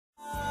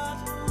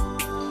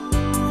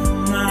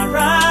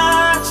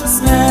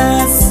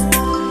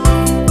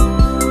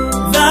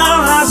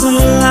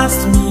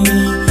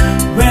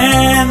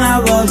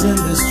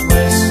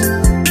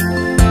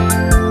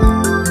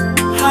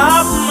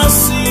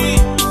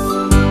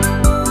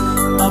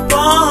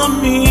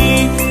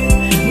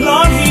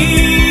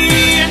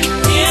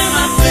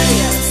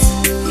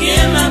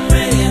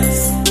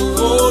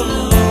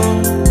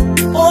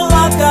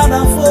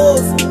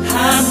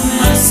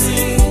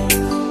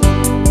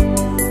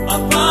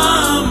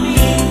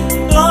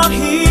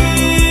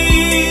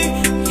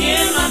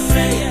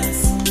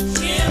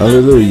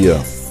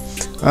Hallelujah.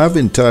 I've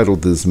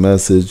entitled this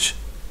message,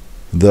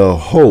 The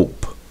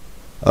Hope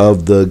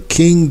of the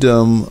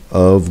Kingdom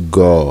of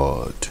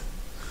God.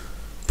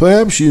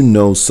 Perhaps you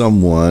know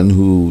someone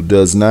who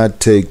does not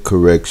take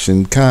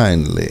correction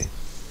kindly.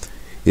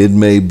 It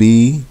may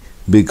be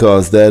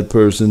because that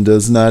person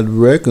does not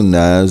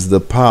recognize the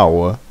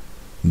power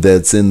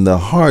that's in the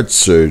heart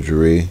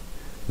surgery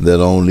that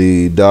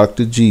only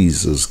Dr.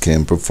 Jesus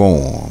can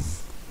perform.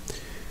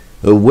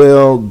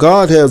 Well,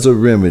 God has a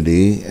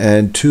remedy,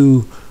 and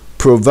to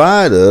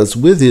provide us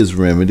with his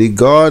remedy,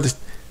 God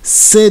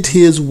sent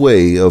his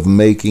way of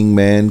making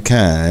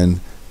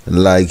mankind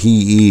like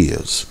he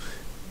is.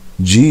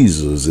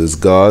 Jesus is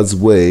God's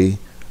way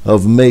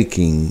of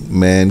making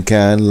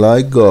mankind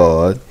like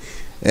God,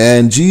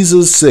 and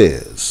Jesus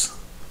says,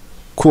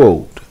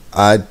 quote,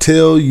 "I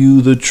tell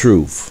you the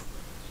truth,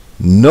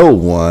 no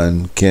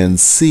one can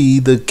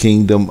see the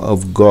kingdom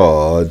of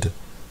God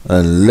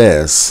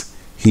unless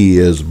he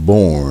is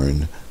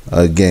born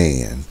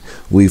again."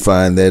 We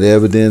find that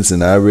evidence,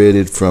 and I read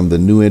it from the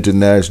New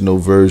International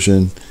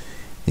Version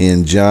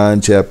in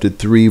John chapter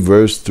 3,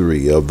 verse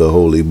 3 of the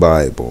Holy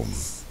Bible.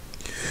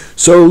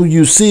 So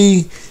you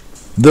see,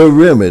 the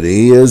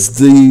remedy is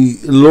the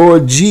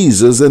Lord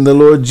Jesus, and the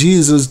Lord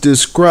Jesus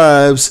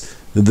describes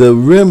the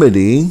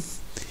remedy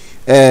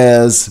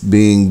as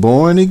being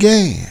born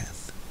again.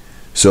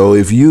 So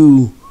if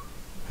you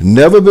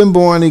never been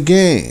born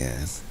again,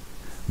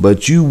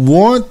 but you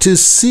want to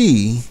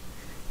see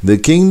the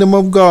kingdom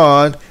of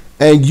God,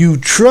 and you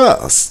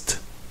trust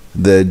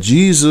that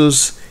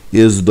Jesus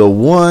is the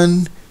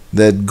one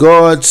that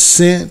God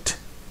sent,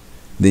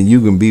 then you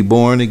can be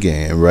born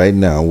again right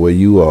now where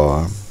you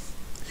are.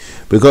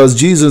 Because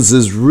Jesus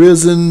is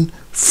risen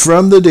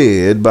from the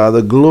dead by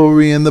the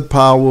glory and the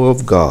power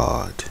of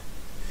God,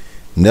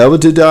 never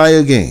to die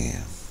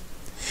again.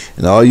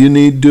 And all you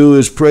need to do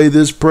is pray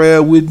this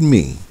prayer with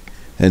me,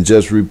 and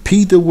just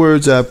repeat the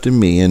words after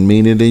me and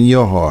mean it in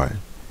your heart.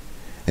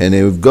 And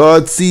if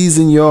God sees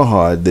in your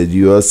heart that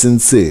you are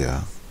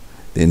sincere,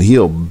 then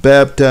he'll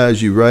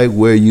baptize you right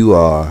where you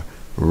are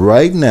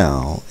right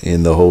now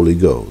in the Holy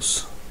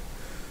Ghost.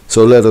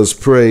 So let us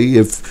pray.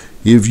 If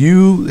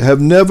you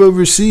have never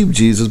received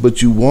Jesus,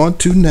 but you want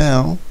to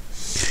now,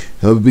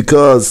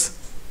 because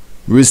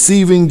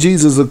receiving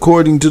Jesus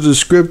according to the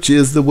scripture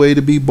is the way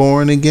to be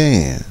born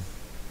again.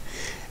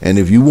 And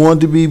if you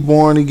want to be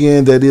born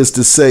again, that is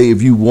to say,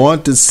 if you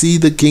want to see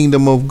the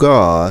kingdom of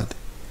God,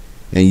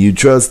 and you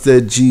trust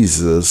that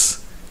Jesus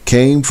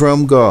came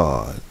from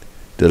God,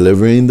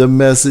 delivering the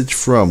message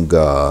from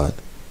God,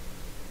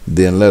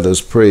 then let us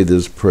pray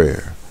this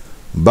prayer.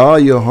 Bow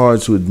your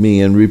hearts with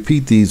me and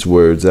repeat these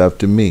words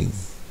after me.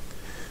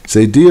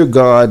 Say, "Dear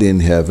God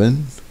in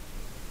heaven,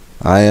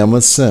 I am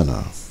a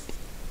sinner,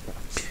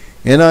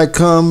 and I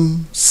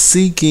come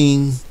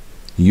seeking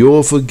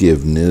your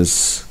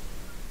forgiveness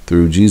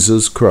through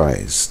Jesus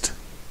Christ.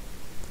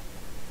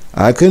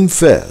 I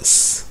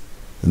confess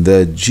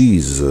that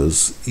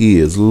Jesus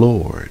is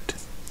Lord,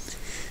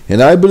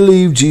 and I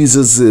believe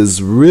Jesus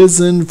is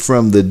risen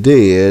from the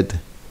dead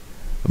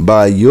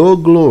by your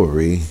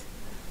glory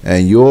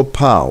and your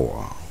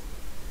power,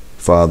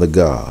 Father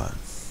God.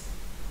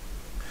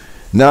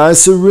 Now I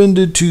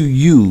surrender to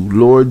you,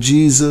 Lord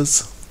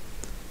Jesus,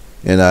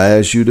 and I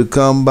ask you to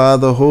come by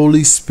the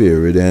Holy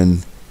Spirit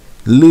and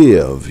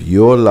live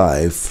your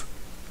life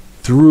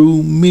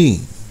through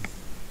me.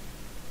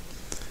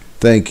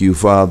 Thank you,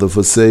 Father,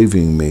 for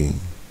saving me.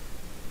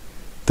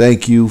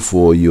 Thank you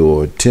for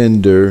your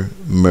tender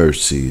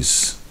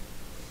mercies.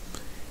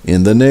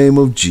 In the name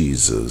of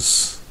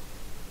Jesus,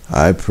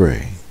 I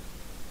pray.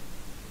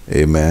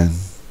 Amen.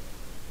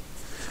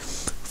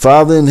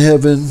 Father in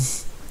heaven,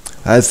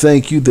 I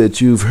thank you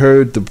that you've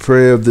heard the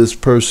prayer of this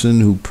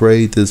person who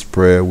prayed this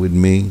prayer with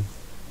me.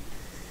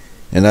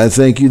 And I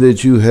thank you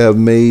that you have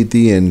made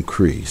the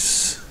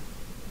increase.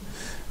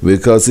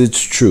 Because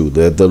it's true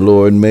that the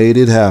Lord made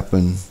it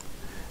happen,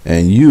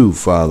 and you,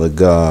 Father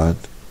God,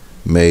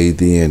 made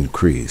the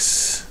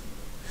increase.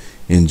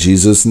 In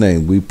Jesus'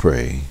 name we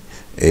pray.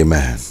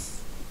 Amen.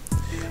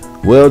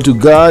 Well, to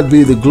God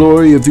be the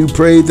glory. If you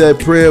prayed that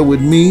prayer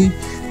with me,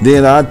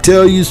 then I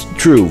tell you the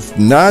truth,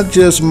 not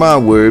just my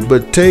word,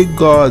 but take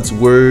God's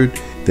word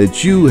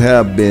that you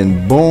have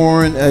been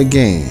born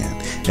again.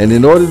 And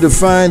in order to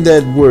find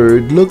that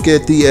word, look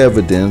at the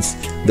evidence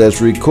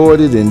that's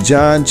recorded in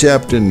John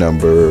chapter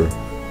number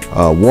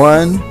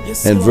 1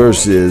 and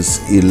verses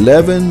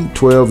 11,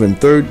 12,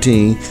 and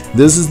 13.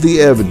 This is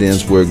the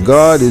evidence where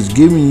God is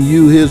giving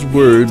you his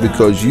word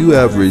because you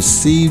have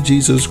received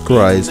Jesus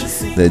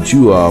Christ, that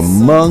you are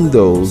among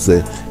those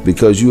that,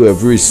 because you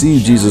have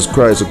received Jesus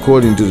Christ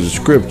according to the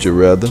scripture,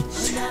 rather,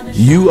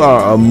 you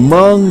are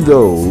among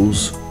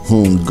those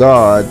whom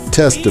God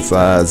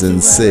testifies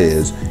and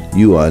says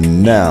you are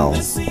now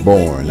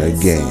born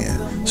again.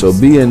 So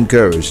be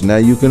encouraged. Now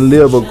you can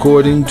live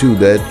according to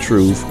that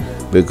truth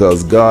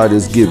because God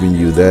is giving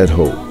you that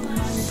hope.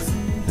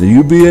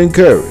 You be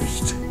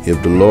encouraged.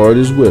 If the Lord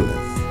is willing,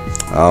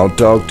 I'll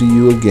talk to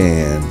you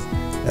again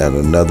at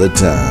another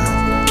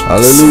time.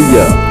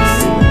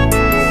 Hallelujah.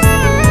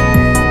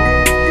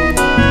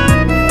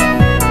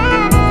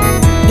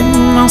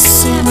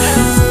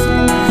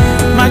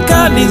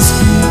 God is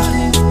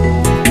good,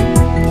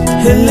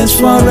 He lives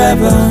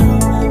forever.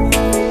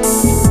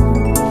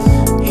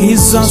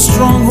 He's a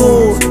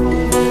stronghold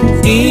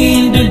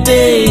in the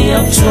day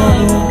of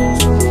trouble.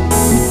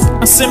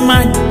 I say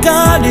my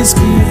God is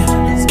good,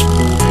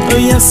 oh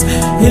yes,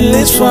 He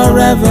lives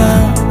forever.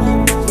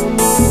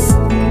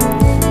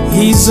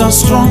 He's a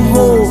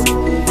stronghold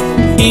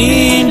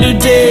in the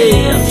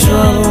day of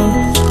trouble.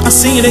 I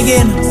sing it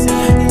again.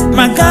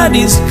 My God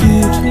is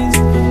good,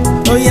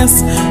 oh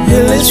yes, He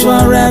lives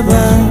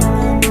forever.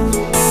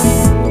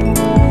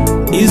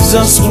 He's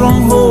a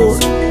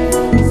stronghold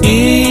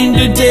in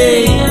the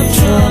day of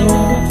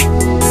trouble.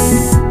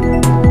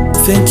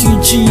 Thank you,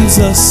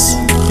 Jesus.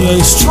 You're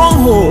a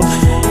stronghold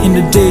in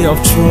the day of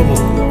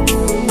trouble.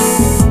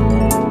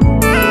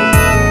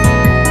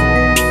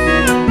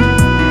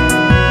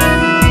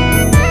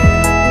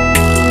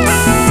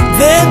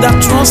 They that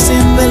trust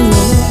in the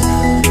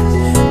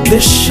Lord, they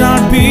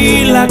shall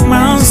be like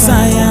Mount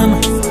Zion,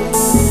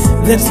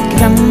 that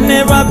can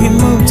never be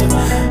moved,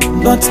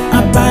 but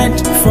abide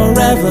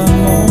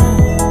forevermore.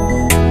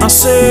 I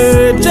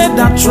said, they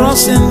that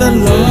trust in the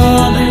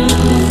Lord,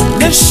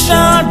 they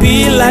shall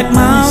be like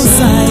Mount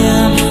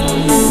Zion,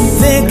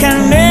 they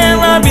can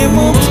never be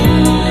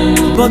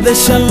moved, but they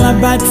shall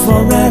abide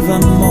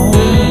forevermore.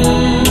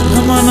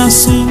 Come on and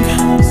sing.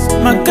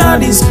 My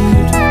God is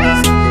good,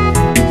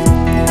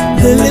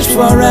 He lives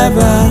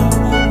forever.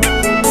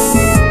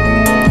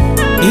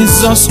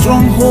 He's a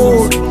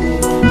stronghold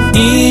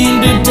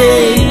in the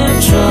day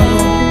of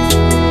trouble.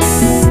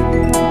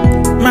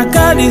 My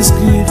God is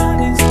good,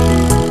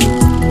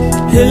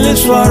 He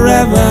lives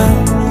forever.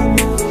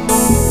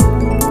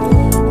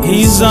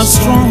 He's a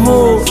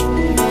stronghold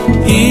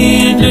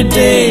in the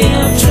day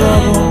of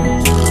trouble.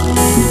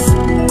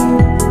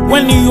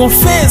 When you're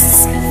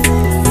faced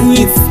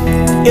with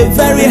a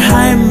very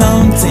high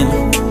mountain,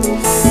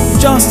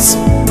 just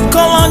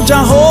call on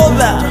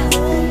Jehovah.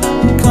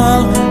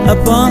 Call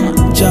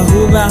upon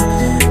Jehovah.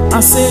 I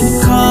said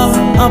call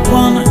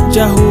upon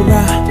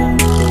Jehovah.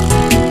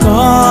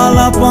 Call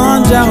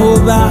upon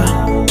Jehovah,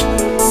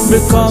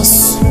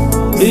 because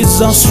He's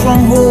a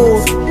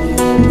stronghold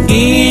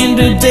in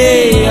the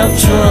day of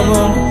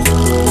trouble.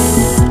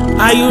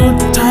 Are you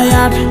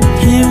tired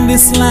in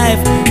this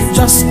life?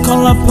 Just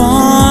call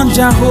upon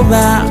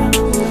Jehovah,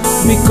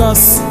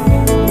 because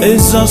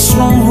He's a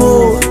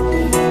stronghold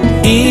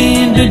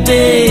in the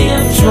day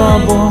of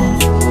trouble.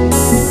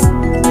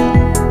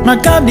 My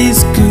God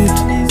is good,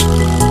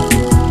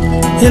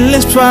 He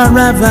lives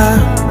forever.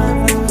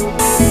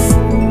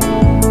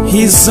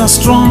 He's a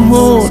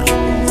stronghold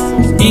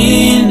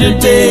in the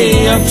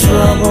day of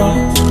trouble.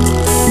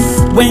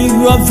 When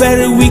you are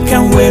very weak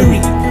and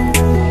weary,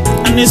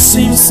 and it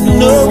seems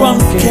no one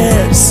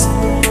cares,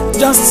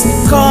 just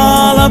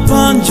call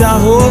upon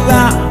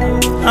Jehovah.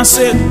 I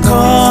said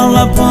call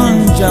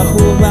upon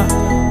Jehovah.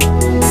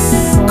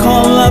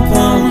 Call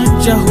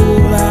upon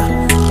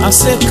Jehovah. I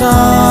say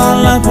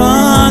call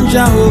upon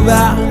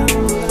Jehovah,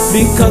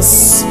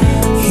 because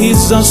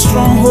He's a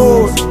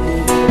stronghold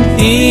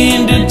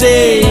in the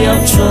day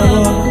of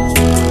trouble.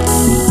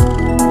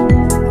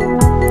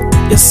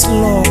 Yes,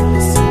 Lord,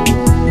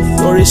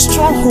 You're a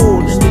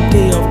stronghold in the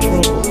day of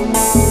trouble.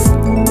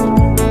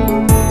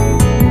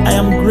 I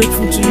am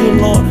grateful to You,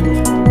 Lord.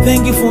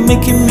 Thank You for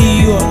making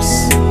me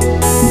Yours.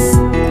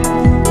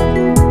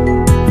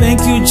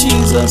 Thank You,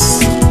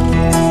 Jesus.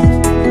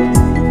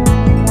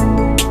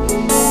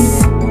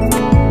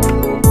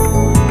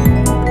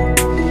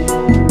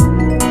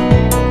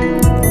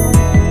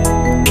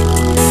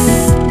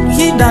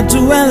 That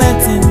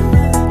dwelleth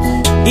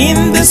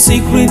in the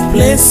secret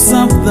place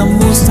of the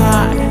Most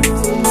High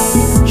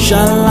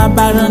shall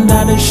abide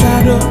under the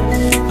shadow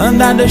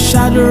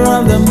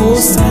of the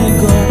Most High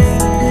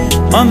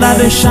God, under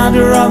the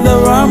shadow of the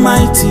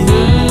Almighty,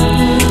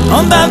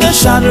 under the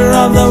shadow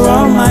of the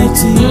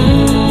Almighty,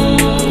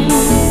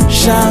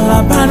 shall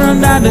abide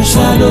under the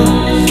shadow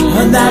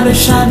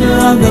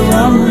of the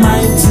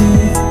Almighty,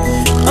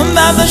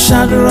 under the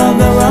shadow of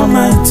the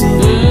Almighty.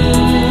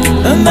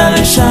 Under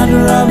the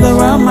shadow of the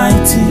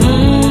Almighty,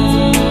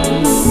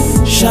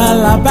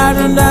 shall abide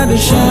under the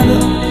shadow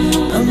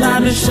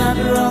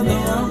of the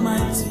Almighty.